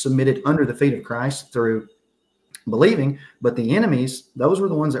were submitted under the feet of Christ through believing, but the enemies, those were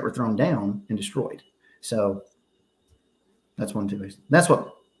the ones that were thrown down and destroyed. So that's one, two. That's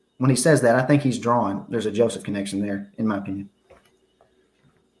what, when he says that, I think he's drawing, there's a Joseph connection there, in my opinion.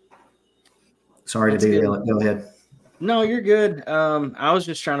 Sorry That's to do good. that. Go ahead. No, you're good. I was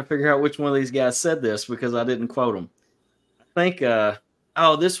just trying to figure out which one of these guys said this because I didn't quote them. I think,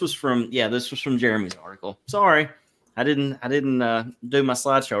 this was from Jeremy's article. Sorry. I didn't do my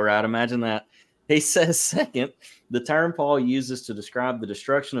slideshow right. Imagine that. He says, second, the term Paul uses to describe the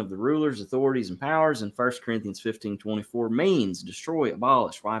destruction of the rulers, authorities, and powers in 1 Corinthians 15:24 means destroy,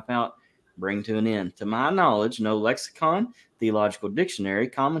 abolish, wipe out, bring to an end. To my knowledge, no lexicon, theological dictionary,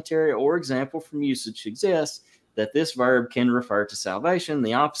 commentary, or example from usage exists that this verb can refer to salvation,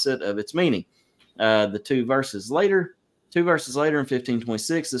 the opposite of its meaning. Two verses later in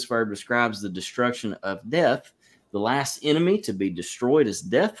 15:26, this verb describes the destruction of death. The last enemy to be destroyed is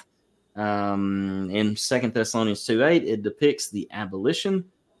death. In 2 Thessalonians 2:8, it depicts the abolition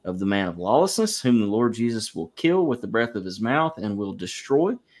of the man of lawlessness, whom the Lord Jesus will kill with the breath of his mouth and will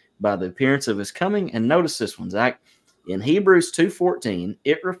destroy by the appearance of his coming. And notice this one, Zach. In Hebrews 2:14,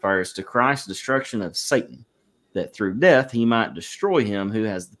 it refers to Christ's destruction of Satan, that through death he might destroy him who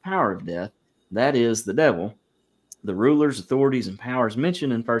has the power of death, that is, the devil. The rulers, authorities, and powers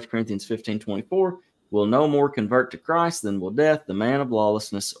mentioned in 1 Corinthians 15:24 will no more convert to Christ than will death, the man of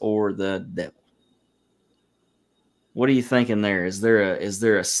lawlessness, or the devil. What are you thinking there? Is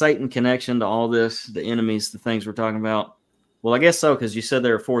there a Satan connection to all this, the enemies, the things we're talking about? Well, I guess so, because you said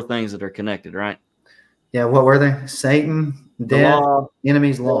there are 4 things that are connected, right? Yeah, what were they? Satan, death, law,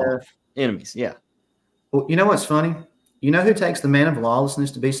 enemies, law. Enemies, yeah. Well, you know what's funny? You know who takes the man of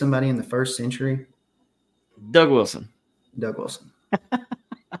lawlessness to be somebody in the 1st century? Doug Wilson. Doug Wilson.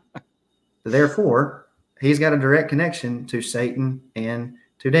 Therefore, he's got a direct connection to Satan and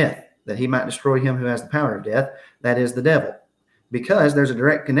to death, that he might destroy him who has the power of death, that is the devil. Because there's a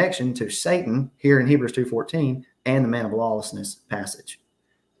direct connection to Satan here in Hebrews 2:14 and the man of lawlessness passage.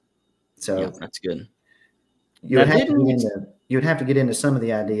 So yeah, that's good. You would have to get into some of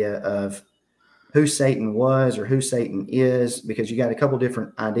the idea of who Satan was or who Satan is, because you got a couple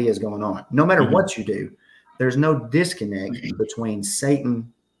different ideas going on. No matter what you do, there's no disconnect between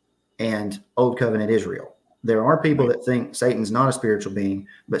Satan and Old Covenant Israel. There are people that think Satan's not a spiritual being,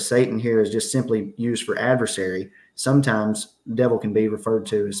 but Satan here is just simply used for adversary. Sometimes the devil can be referred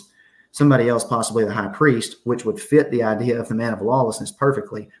to as somebody else, possibly the high priest, which would fit the idea of the man of lawlessness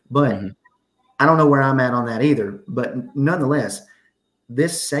perfectly. But I don't know where I'm at on that either. But nonetheless,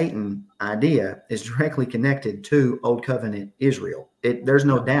 this Satan idea is directly connected to Old Covenant Israel. There's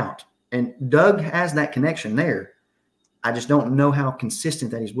no doubt. And Doug has that connection there. I just don't know how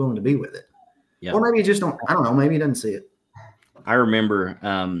consistent that he's willing to be with it. Yep. Or maybe he just don't. I don't know. Maybe he doesn't see it. I remember,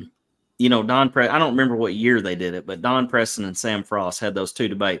 Don Preston. I don't remember what year they did it, but Don Preston and Sam Frost had those 2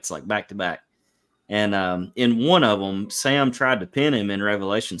 debates like back to back. And in one of them, Sam tried to pin him in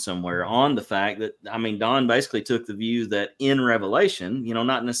Revelation somewhere on the fact that, Don basically took the view that in Revelation,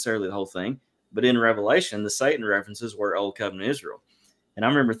 not necessarily the whole thing, but in Revelation, the Satan references were Old Covenant Israel. And I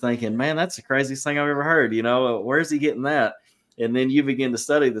remember thinking, man, that's the craziest thing I've ever heard. Where's he getting that? And then you begin to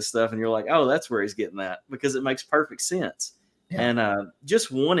study this stuff and you're like, oh, that's where he's getting that, because it makes perfect sense. Yeah. And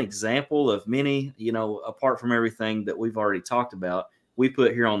just one example of many, apart from everything that we've already talked about, we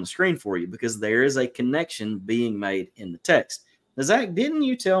put here on the screen for you, because there is a connection being made in the text. Now, Zach, didn't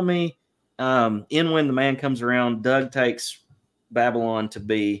you tell me in When the Man Comes Around, Doug takes Babylon to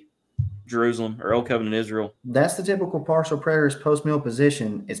be Jerusalem or Old Covenant Israel? That's the typical partial preterist post-mill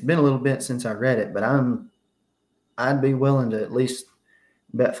position. It's been a little bit since I read it, but I'd be willing to at least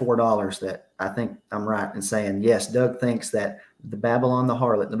bet $4 that I think I'm right in saying, yes, Doug thinks that the Babylon the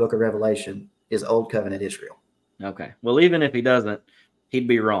harlot in the book of Revelation is Old Covenant Israel. Okay. Well, even if he doesn't, he'd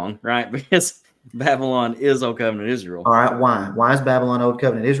be wrong, right? Because Babylon is Old Covenant Israel. All right. Why? Why is Babylon Old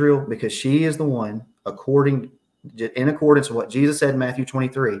Covenant Israel? Because she is the one, in accordance with what Jesus said in Matthew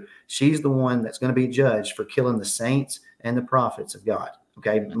 23, she's the one that's going to be judged for killing the saints and the prophets of God.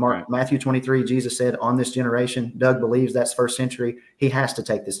 Okay. Matthew 23, Jesus said, on this generation, Doug believes that's 1st century. He has to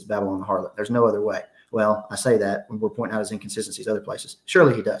take this as Babylon the harlot. There's no other way. Well, I say that when we're pointing out his inconsistencies other places.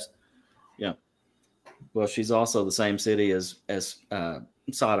 Surely he does. Yeah. Well, she's also the same city as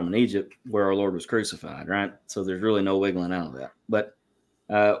Sodom and Egypt, where our Lord was crucified, right? So there's really no wiggling out of that. But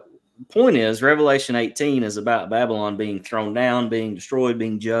point is, Revelation 18 is about Babylon being thrown down, being destroyed,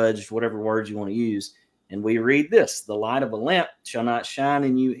 being judged, whatever words you want to use. And we read this: the light of a lamp shall not shine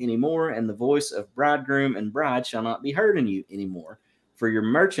in you anymore, and the voice of bridegroom and bride shall not be heard in you anymore. For your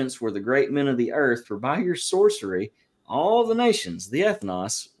merchants were the great men of the earth, for by your sorcery all the nations, the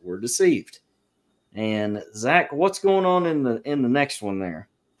ethnos, were deceived. And Zach, what's going on in the next one there?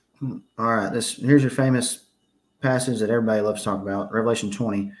 All right, here's your famous passage that everybody loves to talk about, Revelation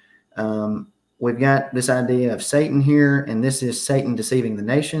 20. We've got this idea of Satan here, and this is Satan deceiving the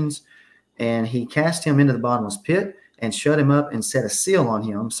nations. And he cast him into the bottomless pit and shut him up and set a seal on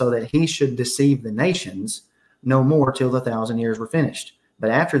him so that he should deceive the nations no more till the 1,000 years were finished.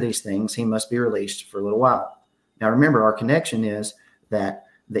 But after these things, he must be released for a little while. Now, remember, our connection is that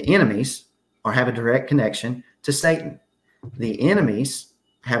the enemies have a direct connection to Satan. The enemies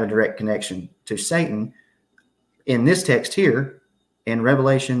have a direct connection to Satan in this text here in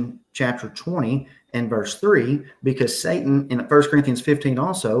Revelation chapter 20 and verse 3, because Satan in 1 Corinthians 15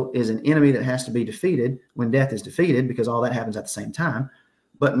 also is an enemy that has to be defeated when death is defeated, because all that happens at the same time.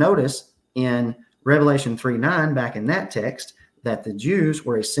 But notice in Revelation 3:9, back in that text, that the Jews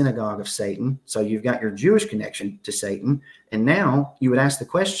were a synagogue of Satan. So you've got your Jewish connection to Satan. And now you would ask the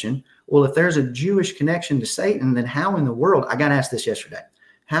question, well, if there's a Jewish connection to Satan, then how in the world, I got asked this yesterday,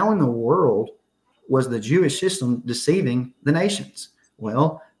 how in the world was the Jewish system deceiving the nations?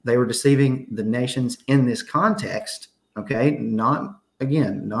 Well, they were deceiving the nations in this context, okay? Not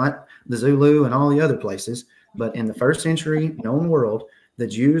the Zulu and all the other places, but in the first century known world, the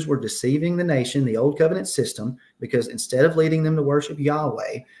Jews were deceiving the nation, the old covenant system, because instead of leading them to worship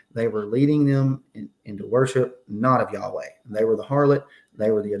Yahweh, they were leading them into worship not of Yahweh. They were the harlot, they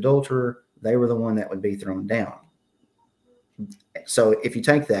were the adulterer, they were the one that would be thrown down. So if you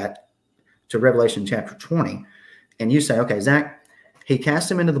take that to Revelation chapter 20, and you say, okay, Zach, he cast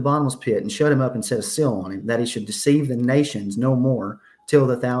him into the bottomless pit and shut him up and set a seal on him, that he should deceive the nations no more till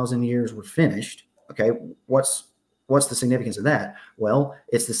the 1,000 years were finished. Okay, what's the significance of that? Well,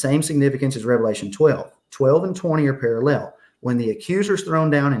 it's the same significance as Revelation 12. 12 and 20 are parallel. When the accuser is thrown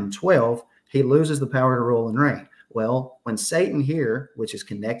down in 12, he loses the power to rule and reign. Well, when Satan here, which is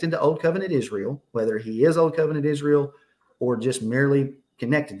connected to Old Covenant Israel, whether he is Old Covenant Israel or just merely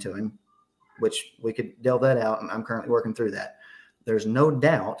connected to him, which we could delve that out, and I'm currently working through that. There's no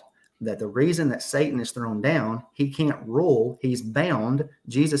doubt that the reason that Satan is thrown down, he can't rule, he's bound.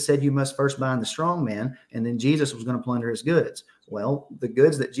 Jesus said you must first bind the strong man, and then Jesus was going to plunder his goods. Well, the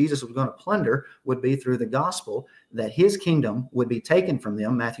goods that Jesus was going to plunder would be through the gospel, that his kingdom would be taken from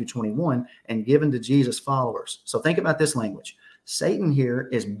them, Matthew 21, and given to Jesus' followers. So think about this language. Satan here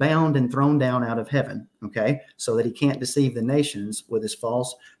is bound and thrown down out of heaven, okay, so that he can't deceive the nations with his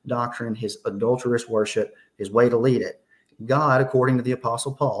false doctrine, his adulterous worship, his way to lead it. God, according to the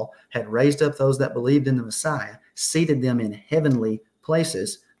Apostle Paul, had raised up those that believed in the Messiah, seated them in heavenly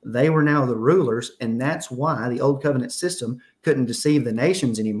places. They were now the rulers, and that's why the Old Covenant system couldn't deceive the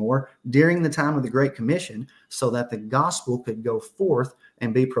nations anymore during the time of the Great Commission, so that the gospel could go forth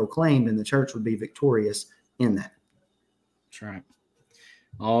and be proclaimed, and the church would be victorious in that. That's right.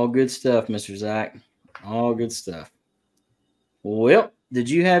 All good stuff, Mr. Zach. All good stuff. Well, did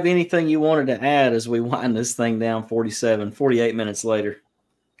you have anything you wanted to add as we wind this thing down 48 minutes later?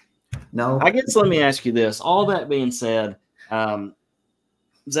 No. I guess let me ask you this. All that being said,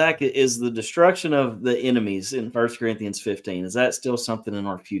 Zach, is the destruction of the enemies in 1 Corinthians 15, is that still something in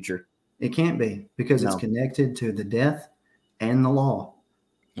our future? It can't be, because it's connected to the death and the law.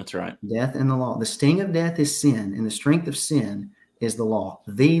 That's right. Death and the law. The sting of death is sin, and the strength of sin is the law.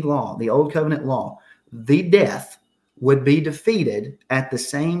 The law, the Old Covenant law. The death would be defeated at the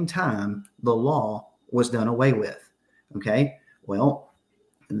same time the law was done away with. Okay? Well,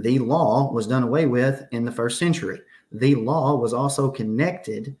 the law was done away with in the first century. The law was also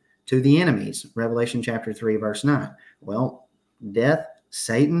connected to the enemies. Revelation chapter 3, verse 9. Well, death,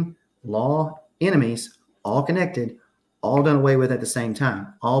 Satan, law, enemies, all connected, all done away with at the same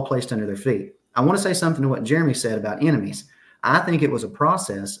time, all placed under their feet. I want to say something to what Jeremy said about enemies. I think it was a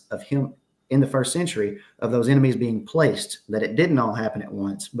process of him in the first century of those enemies being placed, that it didn't all happen at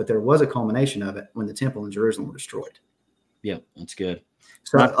once, but there was a culmination of it when the temple in Jerusalem were destroyed. Yeah, that's good.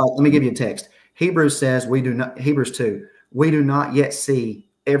 So let me give you a text. Hebrews says Hebrews 2, we do not yet see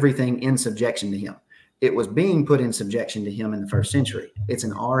everything in subjection to him. It was being put in subjection to him in the first century. It's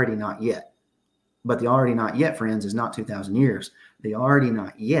an already not yet. But the already not yet, friends, is not 2,000 years. The already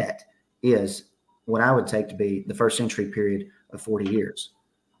not yet is what I would take to be the first century period of 40 years.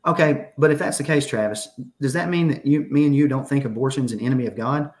 Okay, but if that's the case, Travis, does that mean that me and you don't think abortion's an enemy of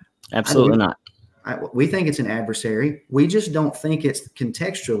God? Absolutely not. We think it's an adversary. We just don't think it's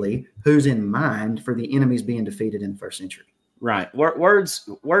contextually who's in mind for the enemies being defeated in the first century. Right.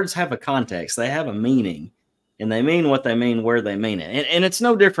 Words have a context. They have a meaning, and they mean what they mean where they mean it. And it's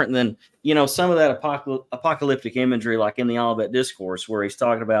no different than, some of that apocalyptic imagery, like in the Olivet Discourse, where he's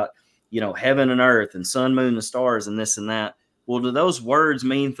talking about, heaven and earth and sun, moon, and stars and this and that. Well, do those words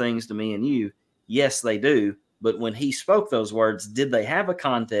mean things to me and you? Yes, they do. But when he spoke those words, did they have a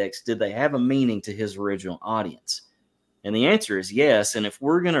context? Did they have a meaning to his original audience? And the answer is yes. And if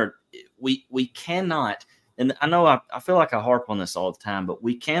we're going to, we cannot, and I know I feel like I harp on this all the time, but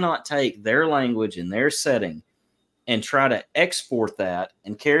we cannot take their language and their setting and try to export that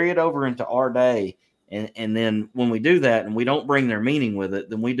and carry it over into our day. And then when we do that and we don't bring their meaning with it,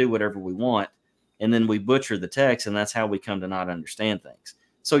 then we do whatever we want. And then we butcher the text, and that's how we come to not understand things.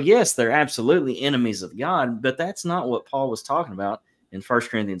 So yes, they're absolutely enemies of God, but that's not what Paul was talking about in 1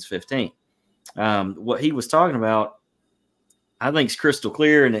 Corinthians 15. What he was talking about, I think, is crystal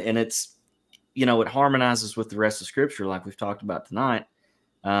clear, and it's, it harmonizes with the rest of Scripture, like we've talked about tonight.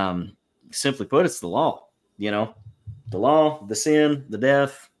 Simply put, it's the law. The law, the sin, the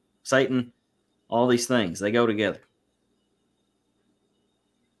death, Satan, all these things, they go together.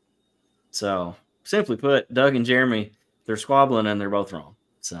 So, simply put, Doug and Jeremy, they're squabbling and they're both wrong.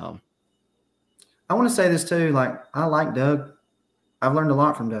 So, I want to say this too. Like, I like Doug. I've learned a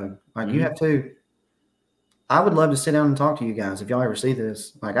lot from Doug. Like, you have too. I would love to sit down and talk to you guys if y'all ever see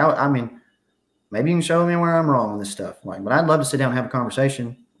this. Like, I mean, maybe you can show me where I'm wrong on this stuff. Like, but I'd love to sit down and have a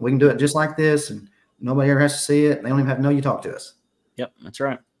conversation. We can do it just like this, and nobody ever has to see it. They don't even have to know you talk to us. Yep, that's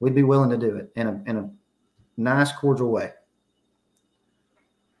right. We'd be willing to do it in a nice, cordial way.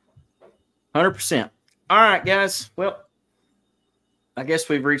 100%. All right, guys. Well, I guess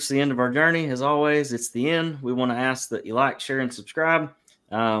we've reached the end of our journey. As always, it's the end. We want to ask that you like, share, and subscribe.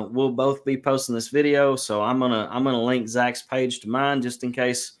 We'll both be posting this video, so I'm gonna link Zach's page to mine just in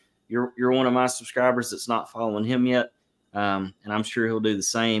case you're one of my subscribers that's not following him yet, and I'm sure he'll do the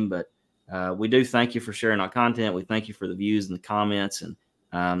same. But we do thank you for sharing our content. We thank you for the views and the comments, and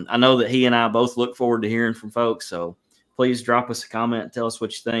I know that he and I both look forward to hearing from folks. So please drop us a comment and tell us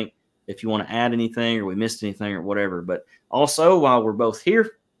what you think. If you want to add anything or we missed anything or whatever. But also, while we're both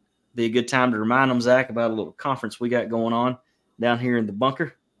here, be a good time to remind them, Zach, about a little conference we got going on down here in the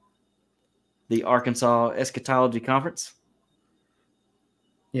bunker, the Arkansas Eschatology Conference.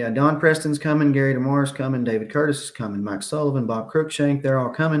 Yeah, Don Preston's coming, Gary DeMar's coming, David Curtis is coming, Mike Sullivan, Bob Cruikshank, they're all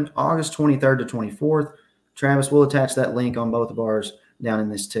coming August 23rd to 24th. Travis will attach that link on both of ours down in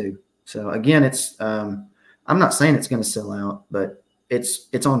this too. So again, it's I'm not saying it's going to sell out, but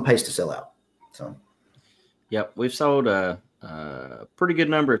it's on pace to sell out. So, yep, we've sold a pretty good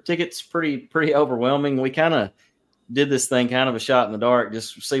number of tickets. Pretty overwhelming. We kind of did this thing kind of a shot in the dark,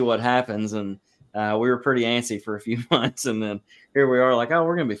 just to see what happens, and we were pretty antsy for a few months, and then here we are, like, oh,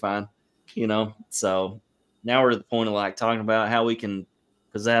 we're gonna be fine, So now we're at the point of like talking about how we can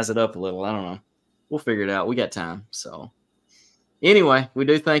pizzazz it up a little. I don't know. We'll figure it out. We got time. So anyway, we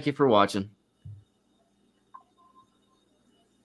do thank you for watching.